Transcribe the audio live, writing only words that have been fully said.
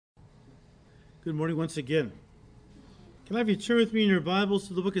Good morning once again. Can I have you turn with me in your Bibles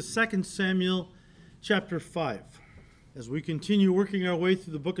to the book of 2 Samuel chapter 5. As we continue working our way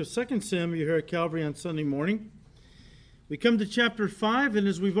through the book of 2 Samuel here at Calvary on Sunday morning, we come to chapter 5, and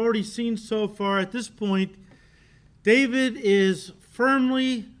as we've already seen so far at this point, David is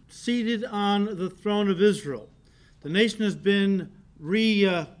firmly seated on the throne of Israel. The nation has been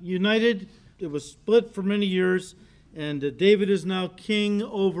reunited. It was split for many years, and David is now king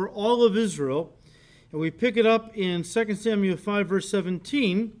over all of Israel. And we pick it up in 2 Samuel 5, verse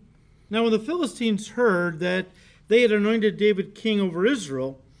 17. Now when the Philistines heard that they had anointed David king over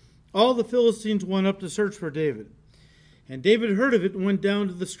Israel, all the Philistines went up to search for David. And David heard of it and went down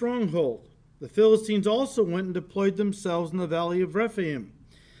to the stronghold. The Philistines also went and deployed themselves in the valley of Rephaim.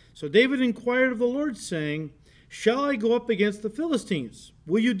 So David inquired of the Lord, saying, "Shall I go up against the Philistines?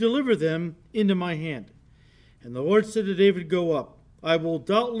 Will you deliver them into my hand?" And the Lord said to David, "Go up. I will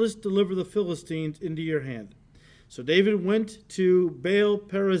doubtless deliver the Philistines into your hand." So David went to Baal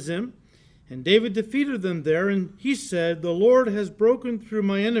Perazim, and David defeated them there, and he said, "The Lord has broken through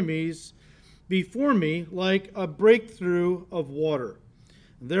my enemies before me like a breakthrough of water."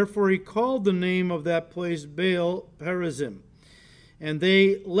 And therefore he called the name of that place Baal Perazim. And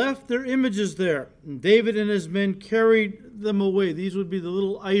they left their images there. And David and his men carried them away. These would be the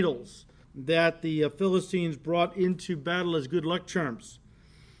little idols that the Philistines brought into battle as good luck charms.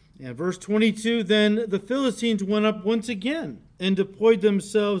 And verse 22, then the Philistines went up once again and deployed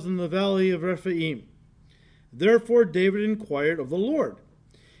themselves in the valley of Rephaim. Therefore David inquired of the Lord.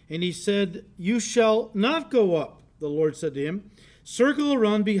 And he said, "You shall not go up," the Lord said to him. "Circle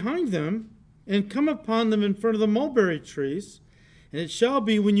around behind them and come upon them in front of the mulberry trees. And it shall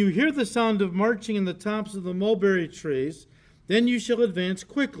be when you hear the sound of marching in the tops of the mulberry trees, then you shall advance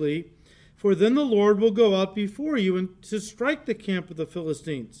quickly, for then the Lord will go out before you and to strike the camp of the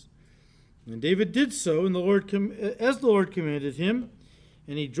Philistines." And David did so, and as the Lord commanded him,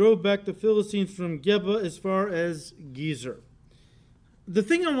 and he drove back the Philistines from Geba as far as Gezer. The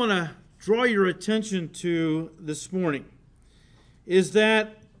thing I want to draw your attention to this morning is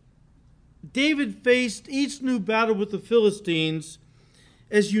that David faced each new battle with the Philistines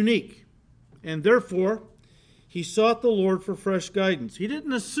as unique, and therefore he sought the Lord for fresh guidance. He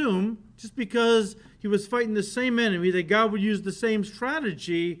didn't assume, just because he was fighting the same enemy, that God would use the same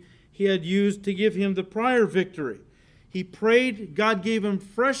strategy he had used to give him the prior victory. He prayed. God gave him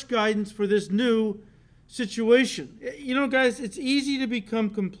fresh guidance for this new situation. You know, guys, it's easy to become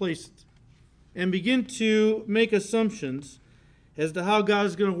complacent and begin to make assumptions as to how God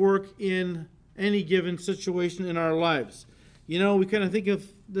is going to work in any given situation in our lives. You know, we kind of think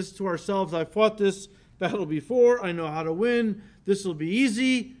of this to ourselves: I fought this battle before, I know how to win, this will be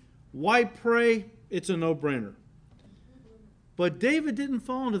easy, why pray? It's a no-brainer. But David didn't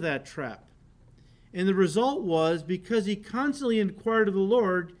fall into that trap. And the result was, because he constantly inquired of the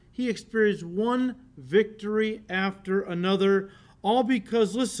Lord, he experienced one victory after another, all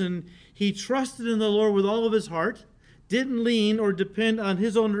because, listen, he trusted in the Lord with all of his heart, didn't lean or depend on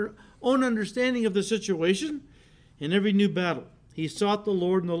his own understanding of the situation. In every new battle, he sought the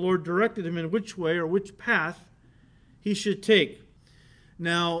Lord, and the Lord directed him in which way or which path he should take.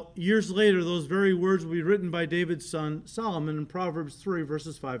 Now, years later, those very words will be written by David's son Solomon in Proverbs 3,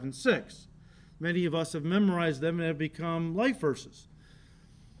 verses 5 and 6. Many of us have memorized them and have become life verses.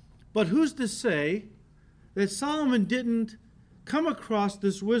 But who's to say that Solomon didn't come across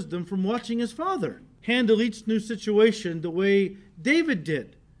this wisdom from watching his father handle each new situation the way David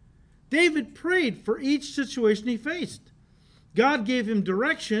did? David prayed for each situation he faced. God gave him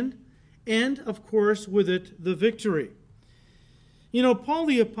direction and, of course, with it, the victory. You know, Paul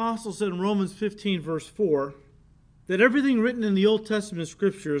the Apostle said in Romans 15, verse 4, that everything written in the Old Testament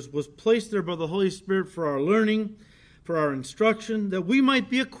Scriptures was placed there by the Holy Spirit for our learning, for our instruction, that we might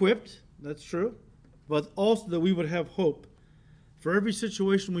be equipped, that's true, but also that we would have hope for every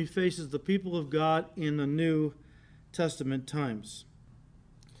situation we face as the people of God in the New Testament times.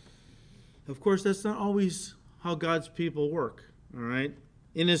 Of course, that's not always how God's people work, all right?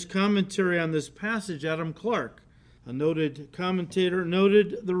 In his commentary on this passage, Adam Clarke, a noted commentator,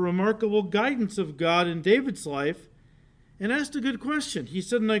 noted the remarkable guidance of God in David's life and asked a good question. He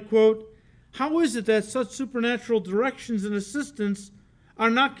said, and I quote, "How is it that such supernatural directions and assistance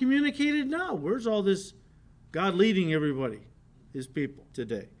are not communicated now?" Where's all this God leading everybody, his people,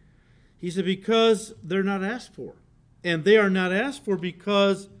 today? He said, because they're not asked for. And they are not asked for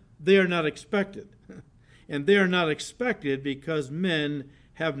because they are not expected. And they are not expected because men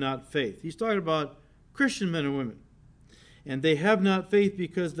have not faith. He's talking about Christian men and women. And they have not faith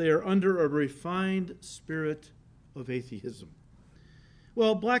because they are under a refined spirit of atheism.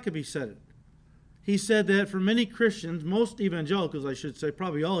 Well, Blackaby said it. he said that for many Christians, most evangelicals, I should say,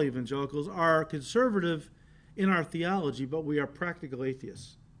 probably all evangelicals, are conservative in our theology, but we are practical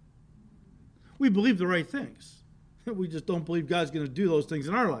atheists. We believe the right things. We just don't believe God's going to do those things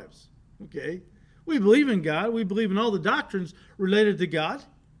in our lives. Okay? We believe in God. We believe in all the doctrines related to God.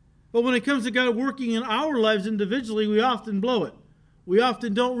 But when it comes to God working in our lives individually, we often blow it. We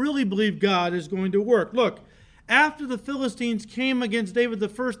often don't really believe God is going to work. Look, after the Philistines came against David the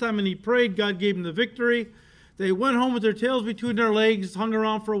first time and he prayed, God gave him the victory. They went home with their tails between their legs, hung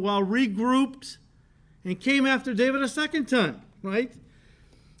around for a while, regrouped, and came after David a second time, right?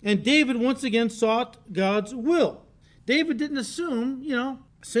 And David once again sought God's will. David didn't assume,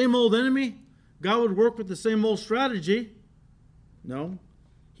 same old enemy, God would work with the same old strategy. No.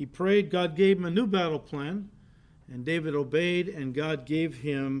 He prayed, God gave him a new battle plan, and David obeyed, and God gave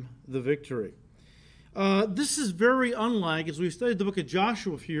him the victory. This is very unlike, as we studied the book of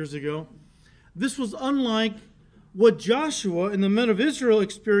Joshua a few years ago, this was unlike what Joshua and the men of Israel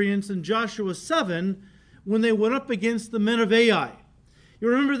experienced in Joshua 7 when they went up against the men of Ai. You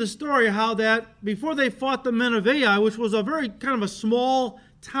remember the story how that before they fought the men of Ai, which was a very kind of a small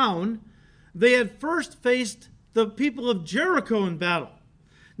town, they had first faced the people of Jericho in battle.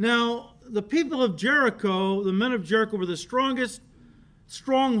 Now, the people of Jericho, the men of Jericho, were the strongest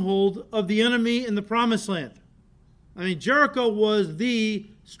stronghold of the enemy in the Promised Land. I mean, Jericho was the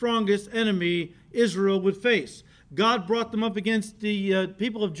strongest enemy Israel would face. God brought them up against the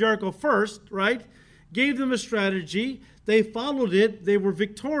people of Jericho first, right? Gave them a strategy. They followed it. They were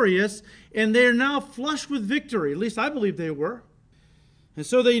victorious, and they are now flush with victory. At least I believe they were. And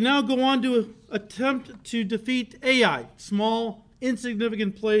so they now go on to attempt to defeat Ai, small,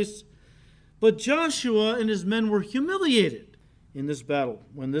 insignificant place. But Joshua and his men were humiliated in this battle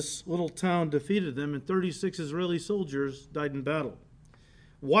when this little town defeated them and 36 Israeli soldiers died in battle.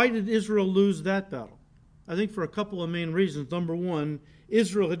 Why did Israel lose that battle? I think for a couple of main reasons. Number one,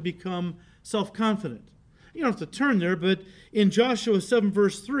 Israel had become self-confident. You don't have to turn there, but in Joshua 7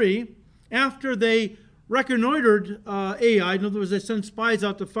 verse 3, after they reconnoitered Ai, in other words, they sent spies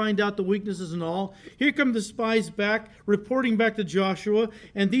out to find out the weaknesses and all. Here come the spies back, reporting back to Joshua,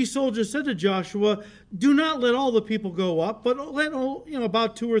 and these soldiers said to Joshua, do not let all the people go up, but let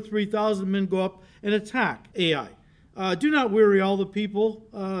about 2,000 or 3,000 men go up and attack Ai. Do not weary all the people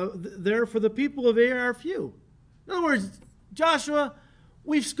there, for the people of Ai are few. In other words, Joshua,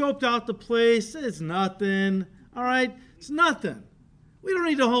 we've scoped out the place. It's nothing. All right? It's nothing. We don't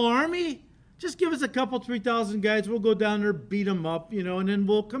need a whole army. Just give us a couple, 3,000 guys. We'll go down there, beat them up, and then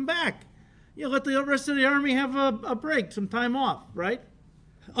we'll come back. Let the rest of the army have a break, some time off, right?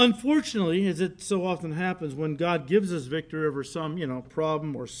 Unfortunately, as it so often happens, when God gives us victory over some,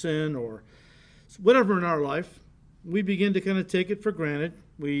 problem or sin or whatever in our life, we begin to kind of take it for granted.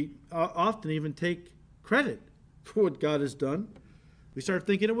 We often even take credit for what God has done. We start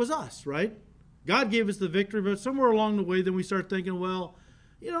thinking it was us, right? God gave us the victory, but somewhere along the way, then we start thinking, well,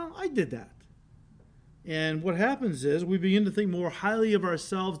 I did that. And what happens is we begin to think more highly of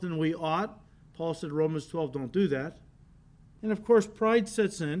ourselves than we ought. Paul said, Romans 12, don't do that. And of course, pride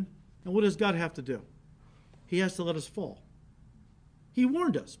sets in. And what does God have to do? He has to let us fall. He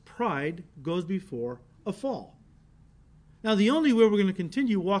warned us, pride goes before a fall. Now, the only way we're going to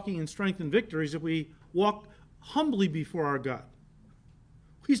continue walking in strength and victory is if we walk humbly before our God.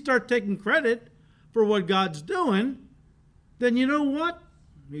 We start taking credit for what God's doing, then you know what?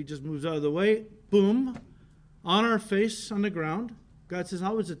 He just moves out of the way. Boom. On our face on the ground. God says,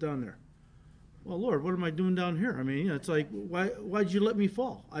 how is it down there? Well, Lord, what am I doing down here? I mean, it's like, why'd you let me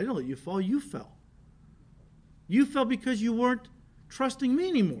fall? I didn't let you fall. You fell. You fell because you weren't trusting me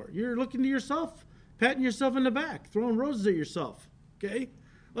anymore. You're looking to yourself, patting yourself in the back, throwing roses at yourself. Okay?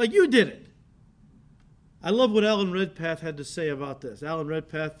 Like you did it. I love what Alan Redpath had to say about this. Alan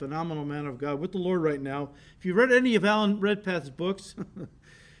Redpath, phenomenal man of God, with the Lord right now. If you've read any of Alan Redpath's books,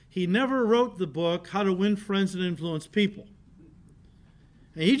 he never wrote the book, How to Win Friends and Influence People.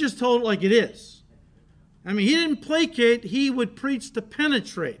 And he just told it like it is. I mean, he didn't placate, he would preach to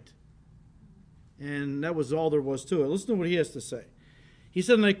penetrate. And that was all there was to it. Listen to what he has to say. He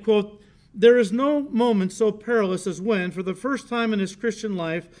said, and I quote, there is no moment so perilous as when, for the first time in his Christian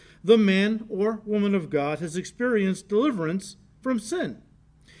life, the man or woman of God has experienced deliverance from sin.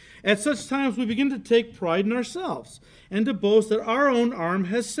 At such times, we begin to take pride in ourselves and to boast that our own arm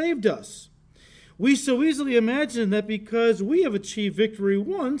has saved us. We so easily imagine that because we have achieved victory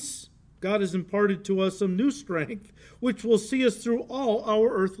once, God has imparted to us some new strength, which will see us through all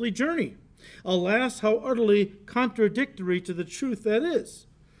our earthly journey. Alas, how utterly contradictory to the truth that is.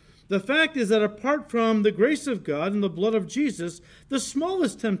 The fact is that apart from the grace of God and the blood of Jesus, the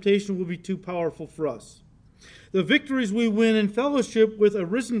smallest temptation will be too powerful for us. The victories we win in fellowship with a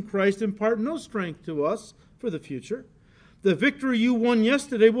risen Christ impart no strength to us for the future. The victory you won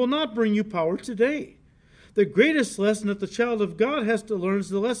yesterday will not bring you power today. The greatest lesson that the child of God has to learn is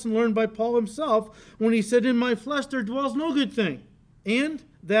the lesson learned by Paul himself when he said, "In my flesh there dwells no good thing, and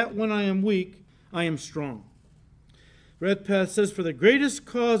that when I am weak, I am strong." Redpath says, "For the greatest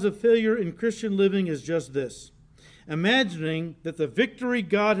cause of failure in Christian living is just this: imagining that the victory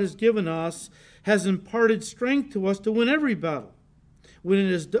God has given us has imparted strength to us to win every battle, when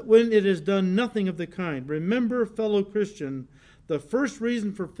it has done nothing of the kind. Remember, fellow Christian, the first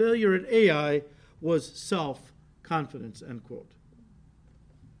reason for failure at Ai was self-confidence," end quote.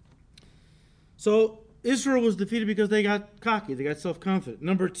 So Israel was defeated because they got cocky, they got self-confident.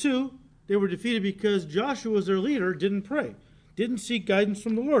 Number two, they were defeated because Joshua, their leader, didn't pray, didn't seek guidance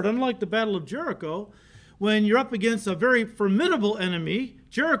from the Lord. Unlike the Battle of Jericho, when you're up against a very formidable enemy,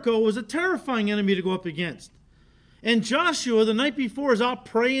 Jericho was a terrifying enemy to go up against. And Joshua, the night before, is out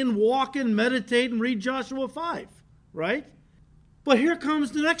praying, walking, meditating, read Joshua 5, right? But here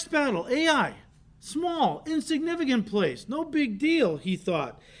comes the next battle, Ai. Small, insignificant place, no big deal, he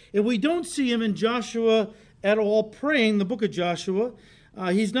thought. If we don't see him in Joshua at all praying, the book of Joshua,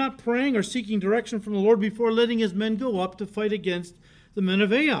 he's not praying or seeking direction from the Lord before letting his men go up to fight against the men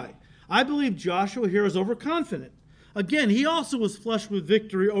of Ai. I believe Joshua here is overconfident. Again, he also was flushed with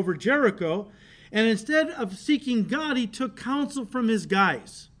victory over Jericho, and instead of seeking God, he took counsel from his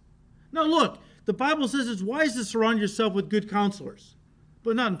guys. Now look, the Bible says it's wise to surround yourself with good counselors,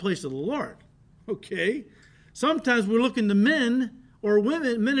 but not in place of the Lord. Okay? Sometimes we're looking to men and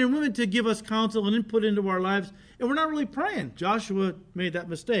women to give us counsel and input into our lives, and we're not really praying. Joshua made that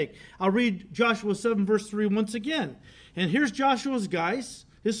mistake. I'll read Joshua 7, verse 3 once again. And here's Joshua's guys,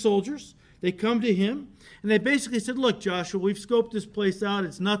 his soldiers. They come to him, and they basically said, "Look, Joshua, we've scoped this place out.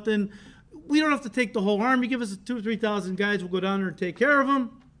 It's nothing. We don't have to take the whole army. Give us 2,000 or 3,000 guys. We'll go down there and take care of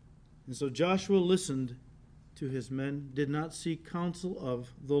them." And so Joshua listened to his men, did not seek counsel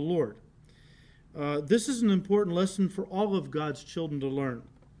of the Lord. This is an important lesson for all of God's children to learn.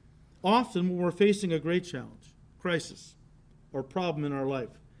 Often when we're facing a great challenge, crisis, or problem in our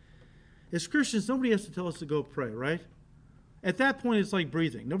life, as Christians, nobody has to tell us to go pray, right? At that point, it's like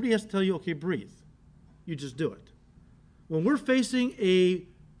breathing. Nobody has to tell you, okay, breathe. You just do it. When we're facing a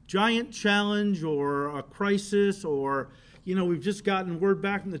giant challenge or a crisis, or, we've just gotten word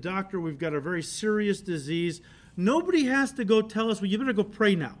back from the doctor, we've got a very serious disease, nobody has to go tell us, well, you better go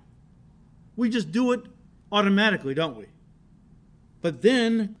pray now. We just do it automatically, don't we? But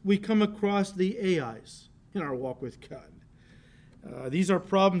then we come across the AIs in our walk with God. These are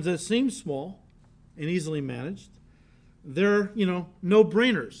problems that seem small and easily managed. They're,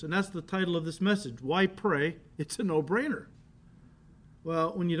 no-brainers, and that's the title of this message. Why pray? It's a no-brainer.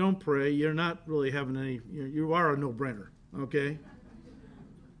 Well, when you don't pray, you're not really having any, you are a no-brainer, okay?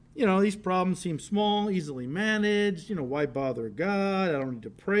 These problems seem small, easily managed. Why bother God? I don't need to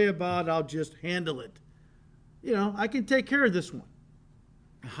pray about it. I'll just handle it. I can take care of this one.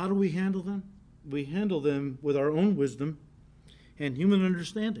 How do we handle them? We handle them with our own wisdom and human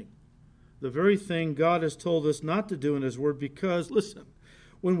understanding. The very thing God has told us not to do in his word, because, listen,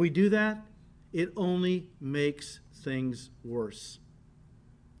 when we do that, it only makes things worse.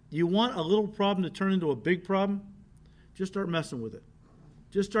 You want a little problem to turn into a big problem? Just start messing with it.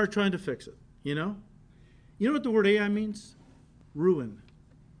 Just start trying to fix it, You know what the word Ai means? Ruin.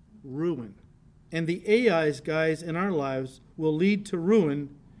 Ruin. And the AIs, guys, in our lives will lead to ruin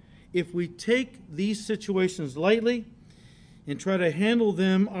if we take these situations lightly and try to handle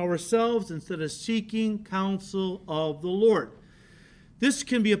them ourselves instead of seeking counsel of the Lord. This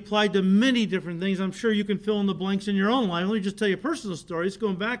can be applied to many different things. I'm sure you can fill in the blanks in your own life. Let me just tell you a personal story. It's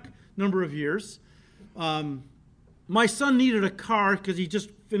going back a number of years. My son needed a car because he just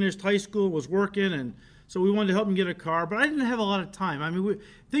finished high school, was working, and so we wanted to help him get a car. But I didn't have a lot of time. I mean,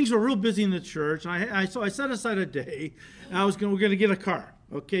 things were real busy in the church, and so I set aside a day, and we're going to get a car,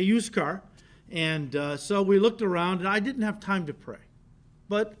 okay, used car. And so we looked around, and I didn't have time to pray.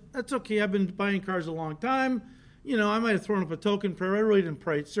 But that's okay. I've been buying cars a long time. I might have thrown up a token prayer. I really didn't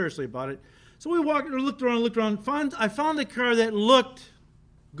pray seriously about it. So we looked around. I found a car that looked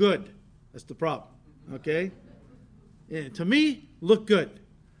good. That's the problem, okay? To me, looked good.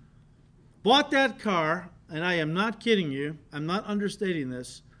 Bought that car, and I am not kidding you. I'm not understating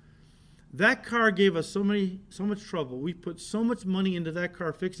this. That car gave us so much trouble. We put so much money into that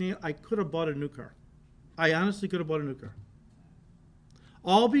car fixing it, I could have bought a new car. I honestly could have bought a new car.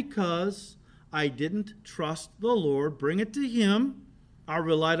 All because I didn't trust the Lord, bring it to him. I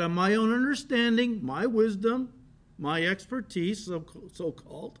relied on my own understanding, my wisdom, my expertise,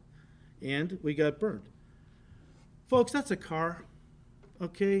 so-called, and we got burned. Folks, that's a car,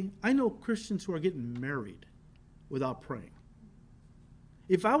 okay? I know Christians who are getting married without praying.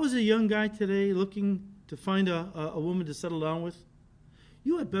 If I was a young guy today looking to find a woman to settle down with,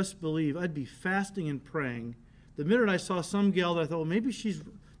 you had best believe I'd be fasting and praying. The minute I saw some gal that I thought, well, maybe she's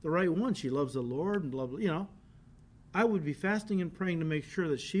the right one. She loves the Lord and blah, blah, I would be fasting and praying to make sure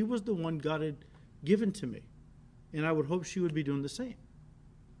that she was the one God had given to me. And I would hope she would be doing the same.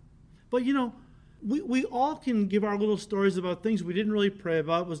 But, we all can give our little stories about things we didn't really pray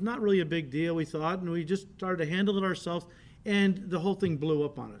about. It was not really a big deal, we thought, and we just started to handle it ourselves, and the whole thing blew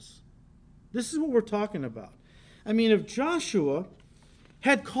up on us. This is what we're talking about. I mean, if Joshua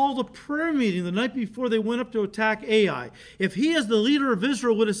had called a prayer meeting the night before they went up to attack Ai, if he as the leader of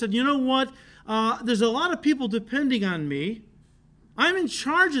Israel would have said, you know what, there's a lot of people depending on me. I'm in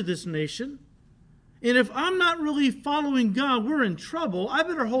charge of this nation. And if I'm not really following God, we're in trouble. I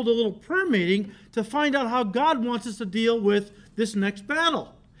better hold a little prayer meeting to find out how God wants us to deal with this next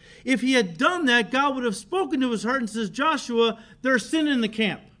battle. If he had done that, God would have spoken to his heart and says, Joshua, there's sin in the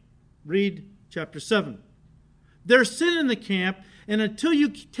camp. Read chapter 7. There's sin in the camp, and until you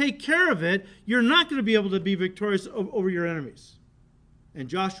take care of it, you're not going to be able to be victorious over your enemies. And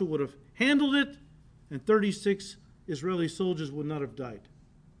Joshua would have handled it, and 36 Israeli soldiers would not have died.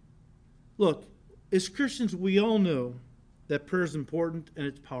 Look, as Christians, we all know that prayer is important and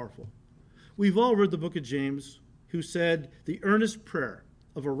it's powerful. We've all read the book of James, who said, the earnest prayer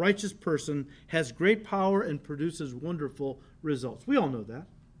of a righteous person has great power and produces wonderful results. We all know that.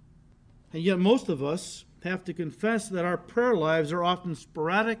 And yet most of us have to confess that our prayer lives are often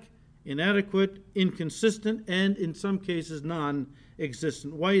sporadic, inadequate, inconsistent, and in some cases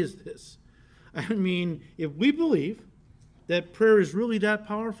non-existent. Why is this? I mean, if we believe that prayer is really that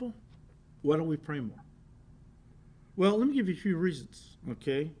powerful, why don't we pray more? Well, let me give you a few reasons,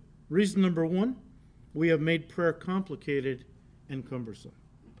 okay? Reason number one, we have made prayer complicated and cumbersome.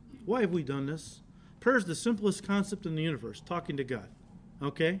 Why have we done this? Prayer is the simplest concept in the universe, talking to God,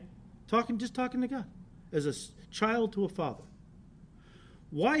 okay? Just talking to God, as a child to a father.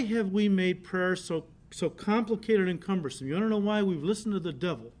 Why have we made prayer so complicated and cumbersome? You want to know why? We've listened to the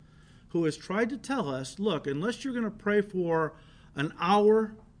devil, who has tried to tell us, look, unless you're going to pray for an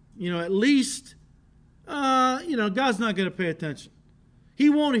hour, at least, God's not going to pay attention. He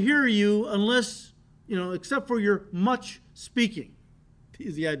won't hear you unless, except for your much speaking,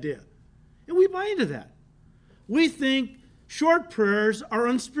 is the idea. And we buy into that. We think short prayers are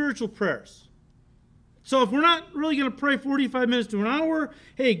unspiritual prayers. So if we're not really going to pray 45 minutes to an hour,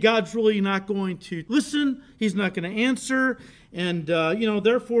 hey, God's really not going to listen. He's not going to answer. And,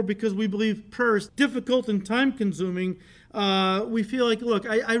 therefore, because we believe prayer is difficult and time-consuming, we feel like, look,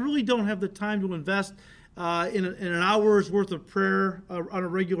 I really don't have the time to invest in an hour's worth of prayer on a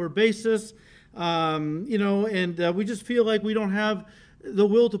regular basis, and we just feel like we don't have the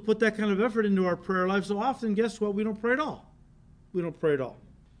will to put that kind of effort into our prayer life. So often, guess what? We don't pray at all. We don't pray at all.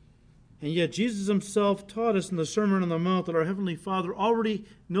 And yet Jesus himself taught us in the Sermon on the Mount that our Heavenly Father already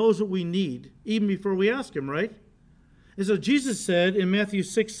knows what we need, even before we ask him, right? And so Jesus said in Matthew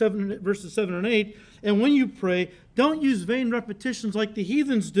 6, verses 7 and 8, and when you pray, don't use vain repetitions like the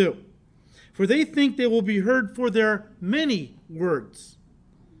heathens do, for they think they will be heard for their many words.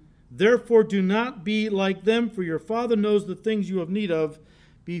 Therefore do not be like them, for your Father knows the things you have need of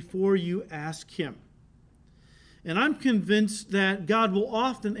before you ask him. And I'm convinced that God will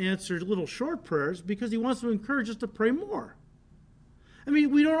often answer little short prayers because he wants to encourage us to pray more. I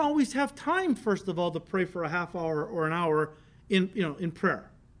mean, we don't always have time, first of all, to pray for a half hour or an hour in prayer.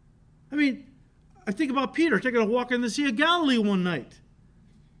 I mean, I think about Peter taking a walk in the Sea of Galilee one night.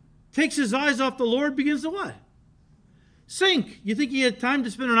 Takes his eyes off the Lord, begins to what? Sink. You think he had time to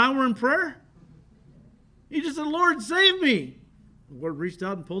spend an hour in prayer? He just said, Lord, save me. The Lord reached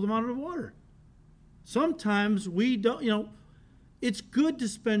out and pulled him out of the water. Sometimes we don't, it's good to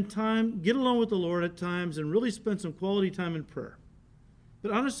spend time, get alone with the Lord at times, and really spend some quality time in prayer.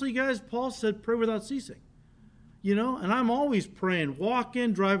 But honestly, guys, Paul said pray without ceasing. And I'm always praying.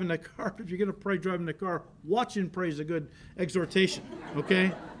 Walking, driving the car. If you're going to pray driving the car, watching pray is a good exhortation,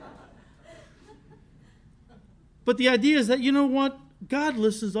 okay? But the idea is that, what? God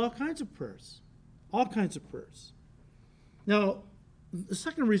listens to all kinds of prayers. All kinds of prayers. Now, the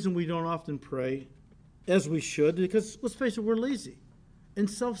second reason we don't often pray as we should, because, let's face it, we're lazy and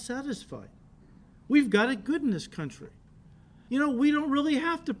self-satisfied. We've got it good in this country. We don't really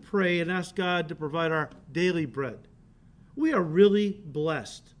have to pray and ask God to provide our daily bread. We are really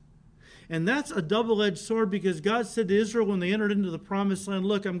blessed. And that's a double-edged sword, because God said to Israel when they entered into the promised land,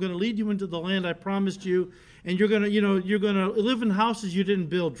 look, I'm going to lead you into the land I promised you, and you're going to live in houses you didn't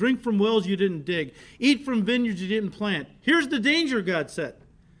build, drink from wells you didn't dig, eat from vineyards you didn't plant. Here's the danger, God said.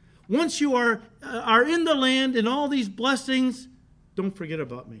 Once you are in the land and all these blessings, don't forget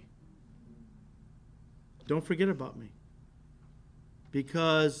about me. Don't forget about me.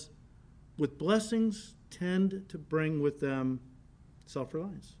 Because with blessings tend to bring with them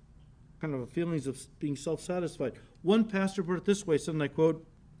self-reliance. Kind of feelings of being self-satisfied. One pastor put it this way, said, and I quote,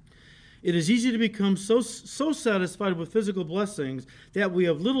 "It is easy to become so satisfied with physical blessings that we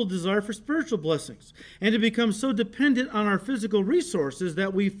have little desire for spiritual blessings, and to become so dependent on our physical resources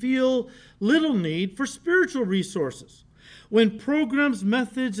that we feel little need for spiritual resources. When programs,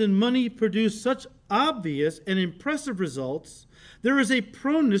 methods, and money produce such obvious and impressive results, there is a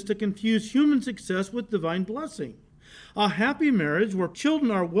proneness to confuse human success with divine blessing. A happy marriage where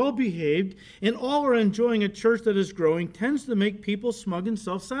children are well behaved and all are enjoying a church that is growing tends to make people smug and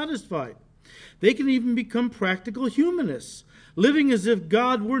self-satisfied. They can even become practical humanists, living as if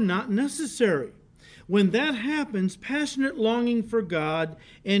God were not necessary. When that happens, passionate longing for God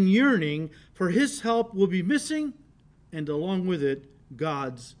and yearning for His help will be missing, and along with it,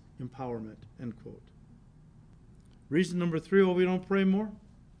 God's empowerment." End quote. Reason number 3 why we don't pray more?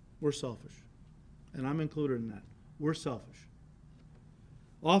 We're selfish. And I'm included in that. We're selfish.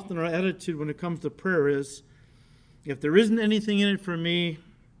 Often our attitude when it comes to prayer is, if there isn't anything in it for me,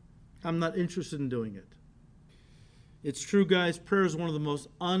 I'm not interested in doing it. It's true, guys, prayer is one of the most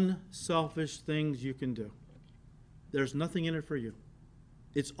unselfish things you can do. There's nothing in it for you.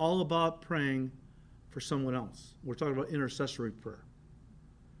 It's all about praying for someone else. We're talking about intercessory prayer.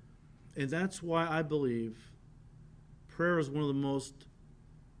 And that's why I believe prayer is one of the most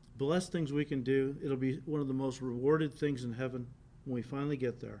blessed things we can do. It'll be one of the most rewarded things in heaven when we finally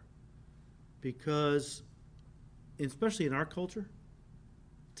get there. Because, especially in our culture,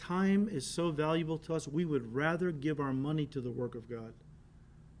 time is so valuable to us, we would rather give our money to the work of God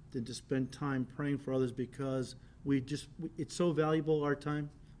than to spend time praying for others, because it's so valuable, our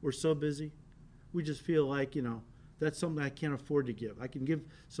time. We're so busy. We just feel like, that's something I can't afford to give. I can give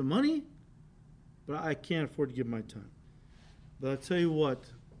some money, but I can't afford to give my time. But I'll tell you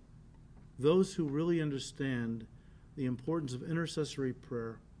what, those who really understand the importance of intercessory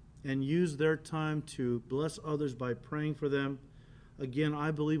prayer and use their time to bless others by praying for them, again, I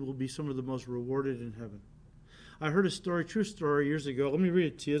believe will be some of the most rewarded in heaven. I heard a story, true story, years ago. Let me read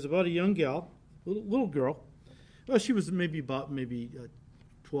it to you. It's about a young gal, little girl. Well, she was maybe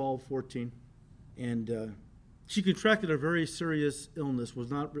 12, 14, and she contracted a very serious illness,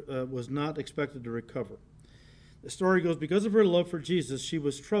 was not expected to recover. The story goes, because of her love for Jesus, she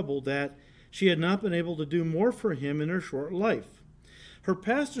was troubled that she had not been able to do more for him in her short life. Her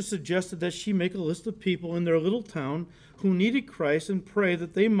pastor suggested that she make a list of people in their little town who needed Christ and pray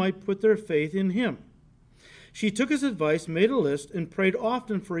that they might put their faith in him. She took his advice, made a list, and prayed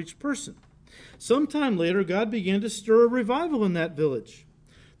often for each person. Sometime later, God began to stir a revival in that village.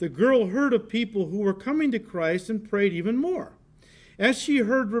 The girl heard of people who were coming to Christ and prayed even more. As she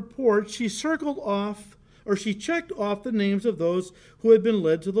heard reports, she checked off the names of those who had been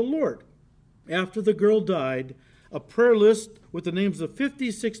led to the Lord. After the girl died, a prayer list with the names of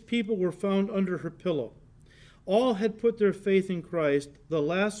 56 people were found under her pillow. All had put their faith in Christ, the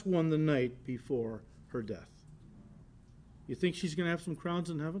last one the night before her death. You think she's going to have some crowns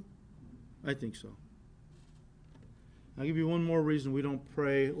in heaven? I think so. I'll give you one more reason we don't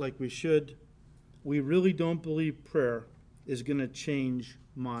pray like we should. We really don't believe prayer is going to change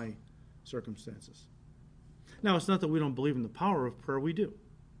my circumstances. Now, it's not that we don't believe in the power of prayer. We do.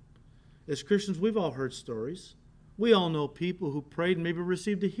 As Christians, we've all heard stories. We all know people who prayed and maybe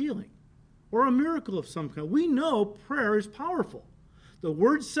received a healing or a miracle of some kind. We know prayer is powerful. The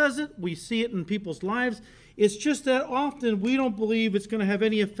Word says it. We see it in people's lives. It's just that often we don't believe it's going to have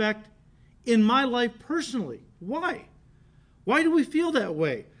any effect in my life personally. Why? Why do we feel that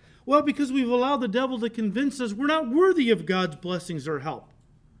way? Well, because we've allowed the devil to convince us we're not worthy of God's blessings or help.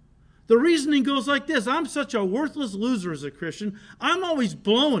 The reasoning goes like this: I'm such a worthless loser as a Christian. I'm always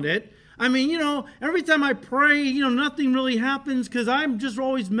blowing it. I mean, every time I pray, nothing really happens because I'm just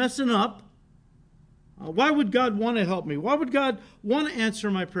always messing up. Why would God want to help me? Why would God want to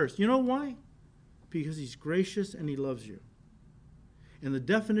answer my prayers? You know why? Because he's gracious and he loves you. And the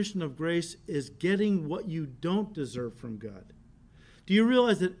definition of grace is getting what you don't deserve from God. Do you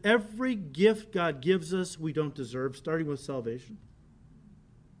realize that every gift God gives us we don't deserve, starting with salvation?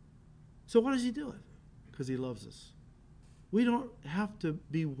 So why does he do it? Because he loves us. We don't have to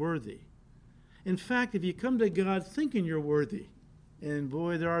be worthy. In fact, if you come to God thinking you're worthy, And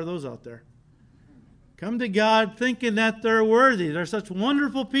boy, there are those out there. Come to God thinking that they're worthy. They're such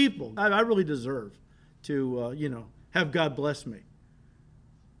wonderful people. I really deserve to, have God bless me.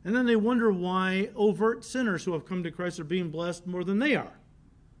 And then they wonder why overt sinners who have come to Christ are being blessed more than they are.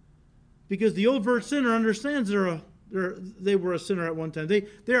 Because the overt sinner understands they were a sinner at one time.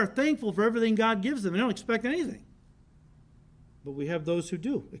 They are thankful for everything God gives them. They don't expect anything. But we have those who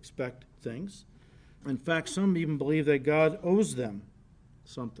do expect things. In fact, some even believe that God owes them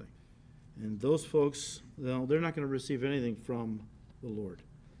something. And those folks, they're not going to receive anything from the Lord.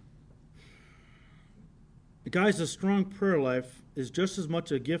 Guys, a strong prayer life is just as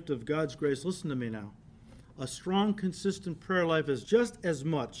much a gift of God's grace. Listen to me now. A strong, consistent prayer life is just as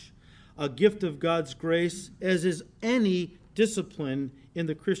much a gift of God's grace as is any discipline in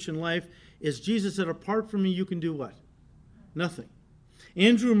the Christian life. As Jesus said, apart from me, you can do what? Nothing.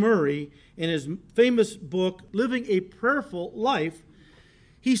 Andrew Murray, in his famous book, Living a Prayerful Life,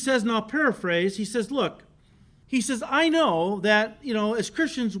 he says, now paraphrase, he says, look, I know that, as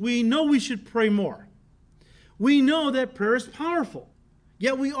Christians, we know we should pray more. We know that prayer is powerful,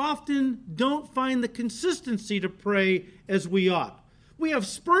 yet we often don't find the consistency to pray as we ought. We have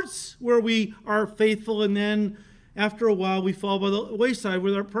spurts where we are faithful, and then after a while we fall by the wayside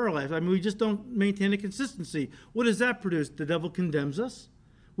with our prayer life. We just don't maintain a consistency. What does that produce? The devil condemns us.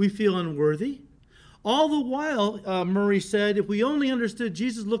 We feel unworthy. All the while, Murray said, if we only understood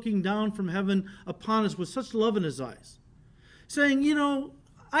Jesus looking down from heaven upon us with such love in his eyes, saying,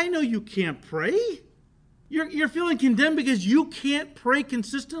 I know you can't pray. You're feeling condemned because you can't pray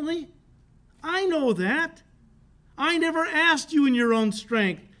consistently? I know that. I never asked you in your own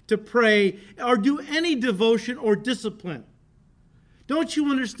strength to pray or do any devotion or discipline. Don't you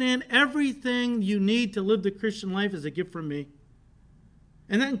understand everything you need to live the Christian life is a gift from me?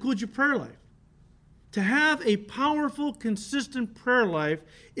 And that includes your prayer life. To have a powerful, consistent prayer life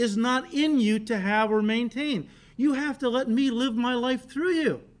is not in you to have or maintain. You have to let me live my life through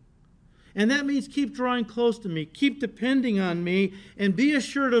you. And that means keep drawing close to me, keep depending on me, and be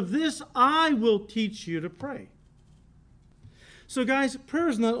assured of this, I will teach you to pray. So guys, prayer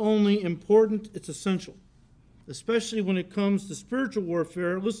is not only important, it's essential, especially when it comes to spiritual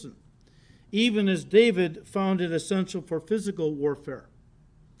warfare. Listen, even as David found it essential for physical warfare.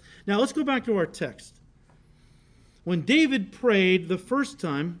 Now let's go back to our text. When David prayed the first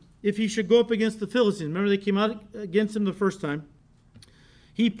time, if he should go up against the Philistines, remember they came out against him the first time,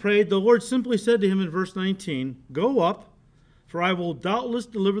 he prayed, the Lord simply said to him in verse 19, go up, for I will doubtless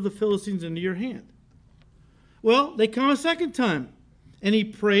deliver the Philistines into your hand. Well, they come a second time, and he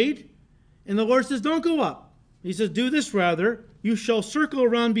prayed, and the Lord says, don't go up. He says, do this rather, you shall circle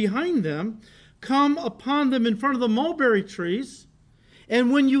around behind them, come upon them in front of the mulberry trees,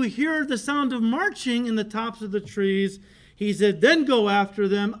 and when you hear the sound of marching in the tops of the trees, he said, then go after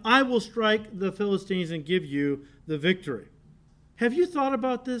them, I will strike the Philistines and give you the victory. Have you thought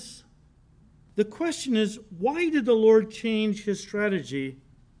about this? The question is, why did the Lord change his strategy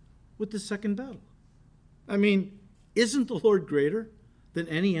with the second battle? Isn't the Lord greater than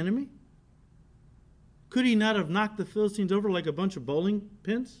any enemy? Could he not have knocked the Philistines over like a bunch of bowling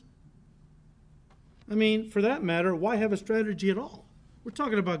pins? For that matter, why have a strategy at all? We're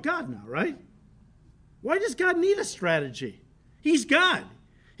talking about God now, right? Why does God need a strategy? He's God.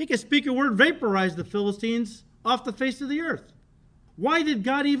 He can speak a word, vaporize the Philistines off the face of the earth. Why did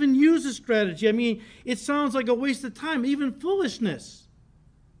God even use a strategy? It sounds like a waste of time, even foolishness.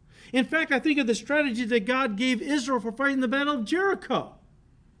 In fact, I think of the strategy that God gave Israel for fighting the battle of Jericho.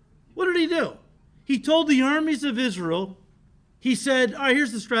 What did he do? He told the armies of Israel, he said, all right,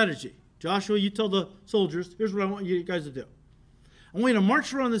 here's the strategy. Joshua, you tell the soldiers, here's what I want you guys to do. I want you to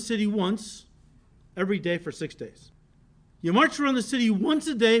march around the city once every day for 6 days. You march around the city once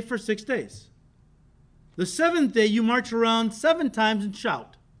a day for 6 days. The seventh day, you march around 7 times and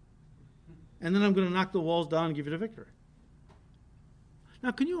shout. And then I'm going to knock the walls down and give you the victory.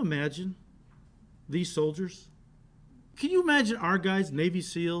 Now, can you imagine these soldiers? Can you imagine our guys, Navy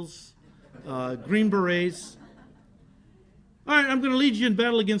SEALs, Green Berets? All right, I'm going to lead you in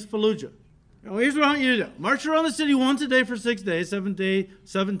battle against Fallujah. Now, here's what I want you to do. March around the city once a day for 6 days,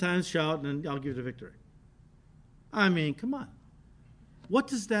 7 times shout, and then I'll give you the victory. Come on. What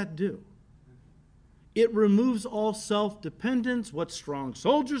does that do? It removes all self-dependence, what strong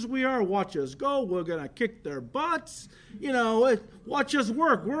soldiers we are. Watch us go. We're going to kick their butts. Watch us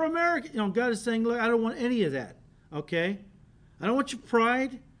work. We're American. God is saying, look, I don't want any of that, okay? I don't want your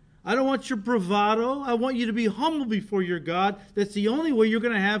pride. I don't want your bravado. I want you to be humble before your God. That's the only way you're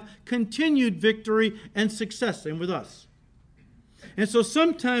going to have continued victory and success. Same with us. And so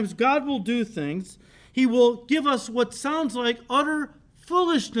sometimes God will do things. He will give us what sounds like utter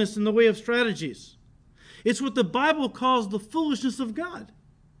foolishness in the way of strategies. It's what the Bible calls the foolishness of God.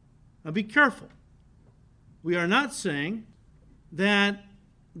 Now be careful. We are not saying that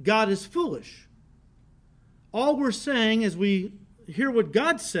God is foolish. All we're saying as we hear what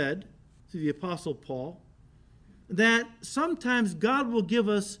God said to the Apostle Paul, that sometimes God will give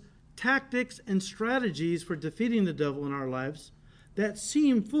us tactics and strategies for defeating the devil in our lives that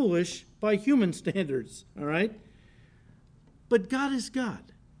seem foolish by human standards, all right? But God is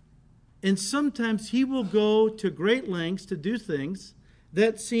God. And sometimes he will go to great lengths to do things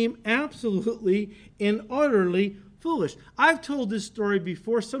that seem absolutely and utterly foolish. I've told this story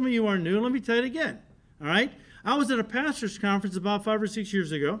before. Some of you are new. Let me tell it again, all right? I was at a pastor's conference about 5 or 6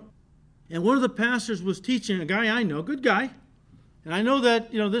 years ago, and one of the pastors was teaching a guy I know, good guy. And I know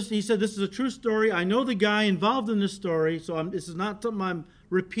that, he said this is a true story. I know the guy involved in this story, so this is not something I'm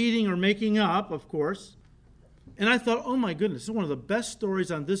repeating or making up, of course. And I thought, oh my goodness, this is one of the best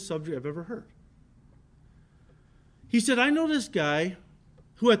stories on this subject I've ever heard. He said, I know this guy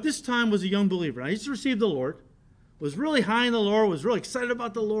who at this time was a young believer. I used to receive the Lord, was really high in the Lord, was really excited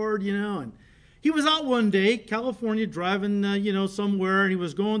about the Lord, and he was out one day, California, driving, somewhere, and he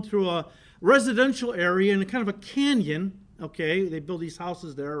was going through a residential area in a kind of a canyon. Okay, they build these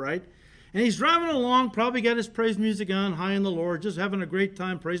houses there, right? And he's driving along, probably got his praise music on, high in the Lord, just having a great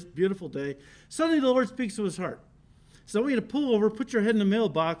time, praise, beautiful day. Suddenly the Lord speaks to his heart. So I want you to pull over, put your head in the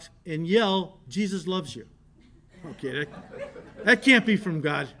mailbox, and yell, Jesus loves you. Okay, that can't be from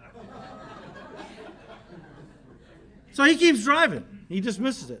God. So he keeps driving. He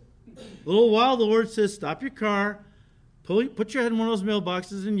dismisses it. A little while, the Lord says, stop your car, put your head in one of those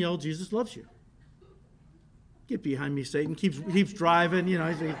mailboxes, and yell, Jesus loves you. Get behind me, Satan. Keeps driving.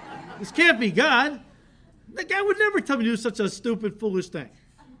 This can't be God. That guy would never tell me to do such a stupid, foolish thing.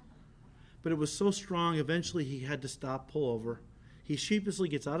 But it was so strong, eventually he had to stop, pull over. He sheepishly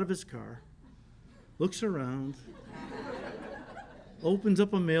gets out of his car, looks around, opens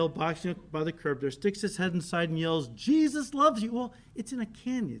up a mailbox by the curb there, sticks his head inside and yells, Jesus loves you. Well, it's in a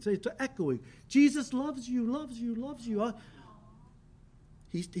canyon. It's echoing. Jesus loves you, loves you, loves you.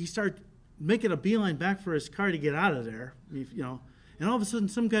 He started making a beeline back for his car to get out of there, and all of a sudden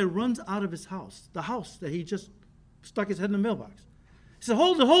some guy runs out of his house, the house that he just stuck his head in the mailbox. He said,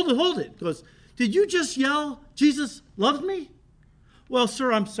 hold it. He goes, did you just yell, Jesus loves me? Well,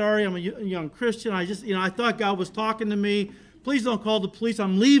 sir, I'm sorry. I'm a young Christian. I thought God was talking to me. Please don't call the police.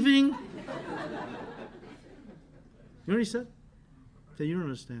 I'm leaving. You know what he said? He said, you don't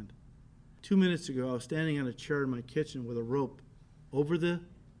understand. 2 minutes ago, I was standing on a chair in my kitchen with a rope over the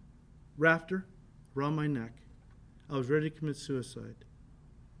rafter around my neck. I was ready to commit suicide.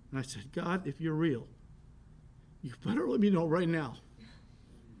 And I said, God, if you're real, you better let me know right now.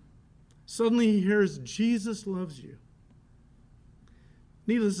 Suddenly he hears, Jesus loves you.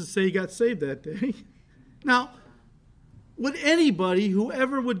 Needless to say, he got saved that day. Now, would anybody who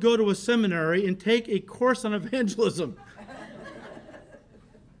ever would go to a seminary and take a course on evangelism,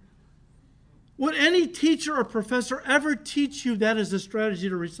 would any teacher or professor ever teach you that as a strategy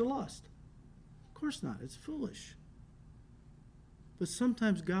to reach the lost? Of course not. It's foolish. But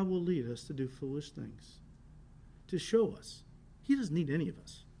sometimes God will lead us to do foolish things, to show us. He doesn't need any of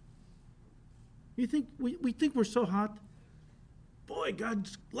us. You think we think we're so hot? Boy,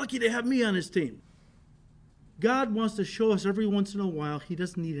 God's lucky to have me on his team. God wants to show us every once in a while he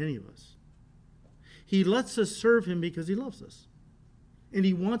doesn't need any of us. He lets us serve him because he loves us. And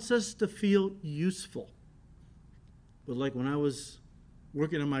he wants us to feel useful. But like when I was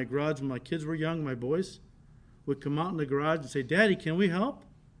working in my garage when my kids were young, my boys would come out in the garage and say, Daddy, can we help?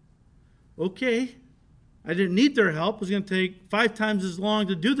 Okay. I didn't need their help. It was going to take 5 times as long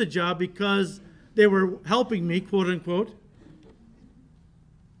to do the job because they were helping me, quote unquote.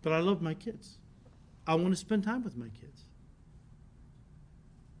 But I love my kids. I want to spend time with my kids.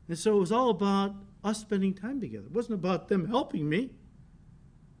 And so it was all about us spending time together. It wasn't about them helping me.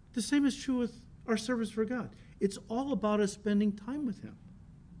 The same is true with our service for God. It's all about us spending time with him.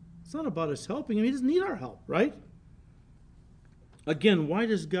 It's not about us helping him. He doesn't need our help, right? Again, why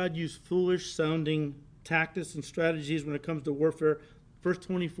does God use foolish-sounding tactics and strategies when it comes to warfare? Verse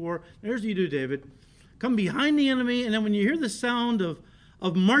 24, there's what you do, David. Come behind the enemy, and then when you hear the sound of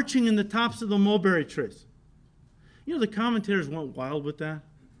marching in the tops of the mulberry trees. The commentators went wild with that.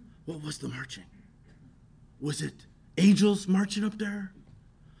 What was the marching? Was it angels marching up there?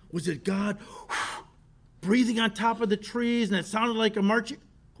 Was it God breathing on top of the trees and it sounded like a marching?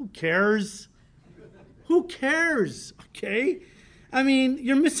 Who cares? Who cares? Okay? I mean,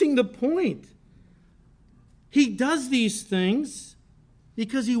 you're missing the point. He does these things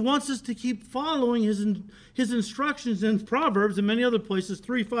because he wants us to keep following his instructions in Proverbs and many other places,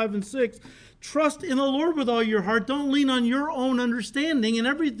 3, 5, and 6. Trust in the Lord with all your heart. Don't lean on your own understanding. In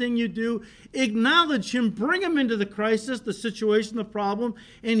everything you do, acknowledge him, bring him into the crisis, the situation, the problem,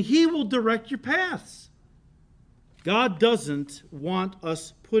 and he will direct your paths. God doesn't want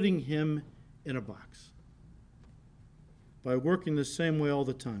us putting him in a box by working the same way all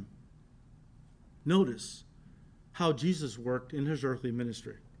the time. Notice how Jesus worked in his earthly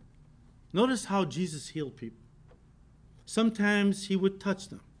ministry. Notice how Jesus healed people. Sometimes he would touch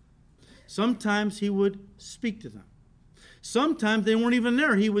them. Sometimes he would speak to them. Sometimes they weren't even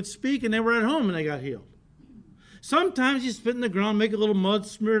there. He would speak and they were at home and they got healed. Sometimes he spit in the ground, make a little mud,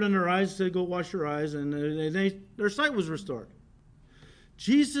 smear it on their eyes, say, go wash your eyes, and their sight was restored.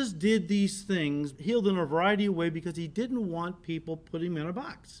 Jesus did these things, healed in a variety of ways, because he didn't want people putting him in a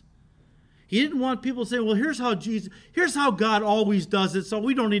box. He didn't want people saying, well, here's how God always does it, so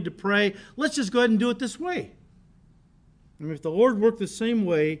we don't need to pray. Let's just go ahead and do it this way. I mean, if the Lord worked the same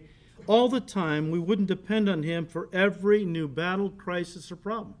way all the time, we wouldn't depend on him for every new battle, crisis, or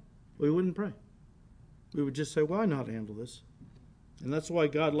problem. We wouldn't pray. We would just say, well, I know how to handle this. And that's why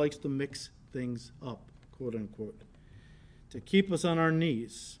God likes to mix things up, quote unquote, to keep us on our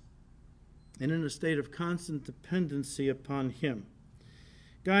knees and in a state of constant dependency upon him.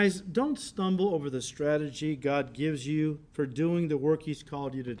 Guys, don't stumble over the strategy God gives you for doing the work he's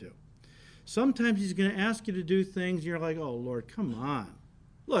called you to do. Sometimes he's going to ask you to do things, and you're like, oh, Lord, come on.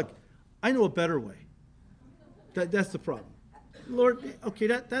 Look, I know a better way. That's the problem. Lord, okay,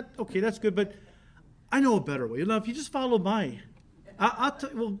 that's good, but I know a better way. You know, if you just follow my,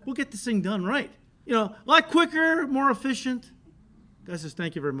 we'll get this thing done right. You know, a lot quicker, more efficient. God says,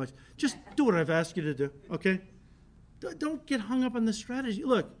 thank you very much. Just do what I've asked you to do, okay? Don't get hung up on the strategy.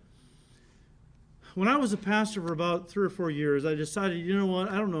 Look, when I was a pastor for about 3 or 4 years, I decided, you know what,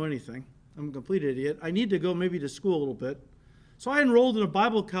 I don't know anything. I'm a complete idiot. I need to go maybe to school a little bit. So I enrolled in a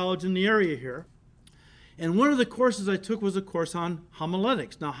Bible college in the area here. And one of the courses I took was a course on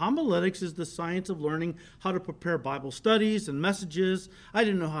homiletics. Now, homiletics is the science of learning how to prepare Bible studies and messages. I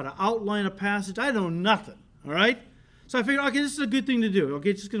didn't know how to outline a passage. I know nothing, all right? So I figured, okay, this is a good thing to do.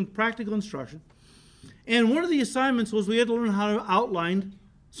 Okay, just getting practical instruction. And one of the assignments was we had to learn how to outline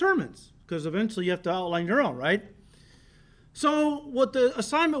sermons, because eventually you have to outline your own, right? So what the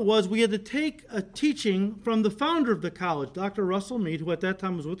assignment was, we had to take a teaching from the founder of the college, Dr. Russell Mead, who at that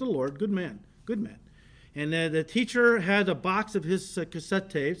time was with the Lord. Good man. And the teacher had a box of his cassette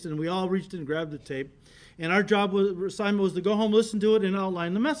tapes, and we all reached in and grabbed the tape. And our assignment was to go home, listen to it, and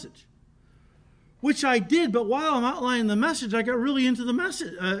outline the message. Which I did, but while I'm outlining the message, I got really into the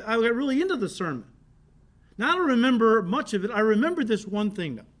message. I got really into the sermon. Now, I don't remember much of it. I remember this one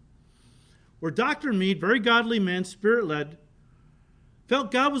thing, though, where Dr. Mead, very godly man, spirit-led,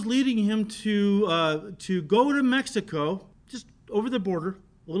 felt God was leading him to go to Mexico, just over the border,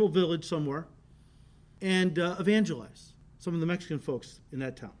 a little village somewhere, and evangelize some of the Mexican folks in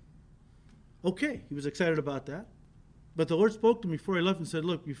that town. Okay, he was excited about that. But the Lord spoke to me before he left and said,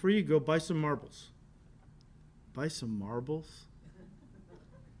 look, before you go, buy some marbles. Buy some marbles?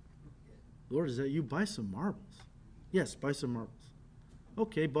 Lord, is that you? Buy some marbles. Yes, buy some marbles.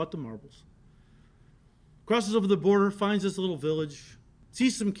 Okay, bought the marbles. Crosses over the border, finds this little village,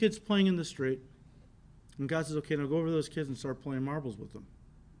 sees some kids playing in the street. And God says, okay, now go over to those kids and start playing marbles with them.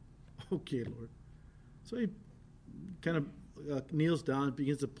 Okay, Lord. So he kind of kneels down and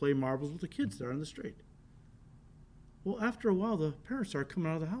begins to play marbles with the kids there on the street. Well, after a while, the parents started coming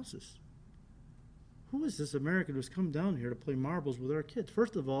out of the houses. Who is this American who's come down here to play marbles with our kids?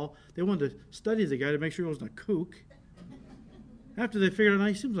 First of all, they wanted to study the guy to make sure he wasn't a kook. After they figured out,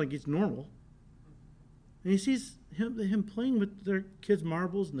 he seems like he's normal. And he sees him playing with their kids'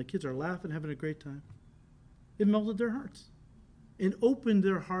 marbles, and the kids are laughing, having a great time. It melted their hearts and opened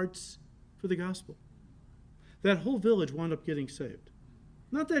their hearts for the gospel. That whole village wound up getting saved.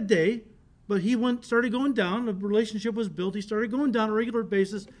 Not that day, but he started going down. A relationship was built. He started going down on a regular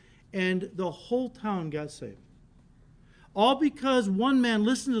basis, and the whole town got saved. All because one man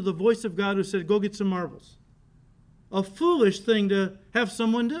listened to the voice of God who said, go get some marbles. A foolish thing to have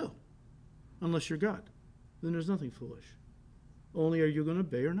someone do, unless you're God. Then there's nothing foolish. Only are you going to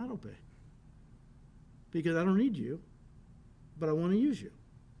obey or not obey? Because I don't need you, but I want to use you.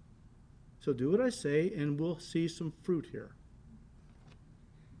 So do what I say, and we'll see some fruit here.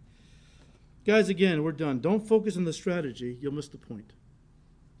 Guys, again, we're done. Don't focus on the strategy. You'll miss the point.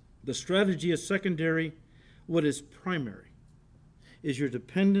 The strategy is secondary. What is primary is your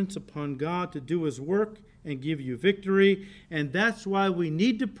dependence upon God to do his work and give you victory. And that's why we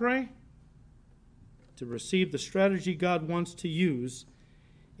need to pray, to receive the strategy God wants to use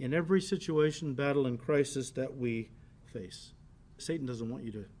in every situation, battle, and crisis that we face. Satan doesn't want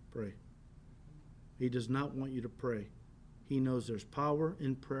you to pray. He does not want you to pray. He knows there's power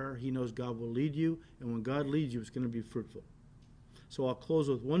in prayer. He knows God will lead you, and when God leads you, it's going to be fruitful. So I'll close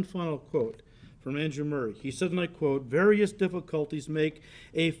with one final quote from Andrew Murray. He said, and I quote, "Various difficulties make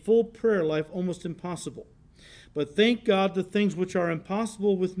a full prayer life almost impossible. But thank God the things which are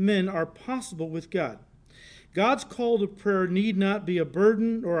impossible with men are possible with God. God's call to prayer need not be a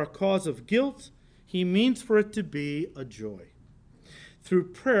burden or a cause of guilt. He means for it to be a joy.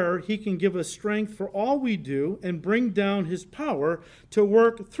 Through prayer, he can give us strength for all we do and bring down his power to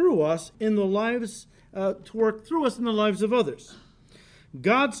work through us in the lives of others.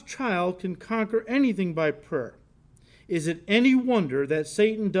 God's child can conquer anything by prayer. Is it any wonder that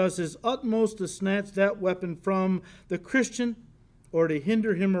Satan does his utmost to snatch that weapon from the Christian or to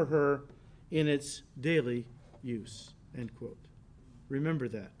hinder him or her in its daily use?" End quote. Remember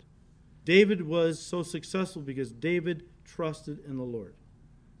that. David was so successful because David trusted in the Lord.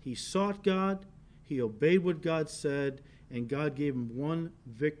 He sought God, he obeyed what God said, and God gave him one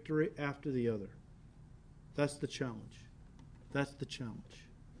victory after the other. That's the challenge. That's the challenge.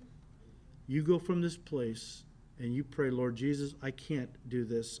 You go from this place and you pray, "Lord Jesus, I can't do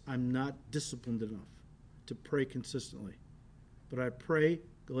this. I'm not disciplined enough to pray consistently. But I pray,"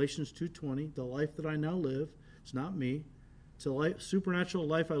 Galatians 2:20, "the life that I now live, it's not me. It's a supernatural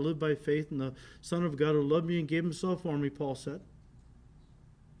life I live by faith in the Son of God who loved me and gave himself for me," Paul said.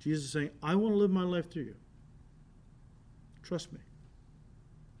 Jesus is saying, "I want to live my life through you. Trust me.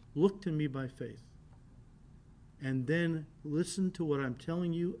 Look to me by faith. And then listen to what I'm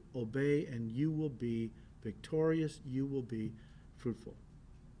telling you, obey, and you will be victorious. You will be fruitful."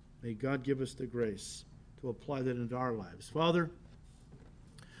 May God give us the grace to apply that into our lives. Father,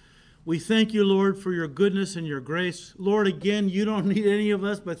 we thank you, Lord, for your goodness and your grace. Lord, again, you don't need any of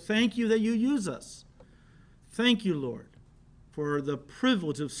us, but thank you that you use us. Thank you, Lord, for the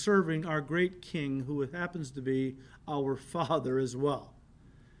privilege of serving our great King, who happens to be our Father as well.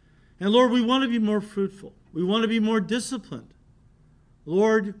 And Lord, we want to be more fruitful. We want to be more disciplined.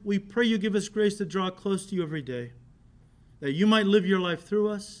 Lord, we pray you give us grace to draw close to you every day, that you might live your life through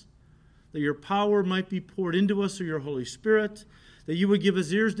us, that your power might be poured into us through your Holy Spirit, that you would give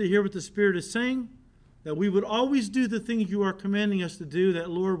us ears to hear what the Spirit is saying, that we would always do the things you are commanding us to do, that,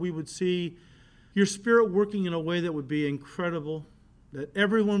 Lord, we would see your Spirit working in a way that would be incredible, that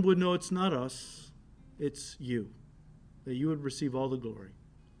everyone would know it's not us, it's you, that you would receive all the glory.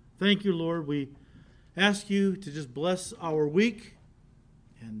 Thank you, Lord. We ask you to just bless our week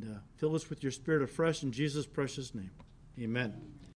and fill us with your Spirit afresh in Jesus' precious name. Amen.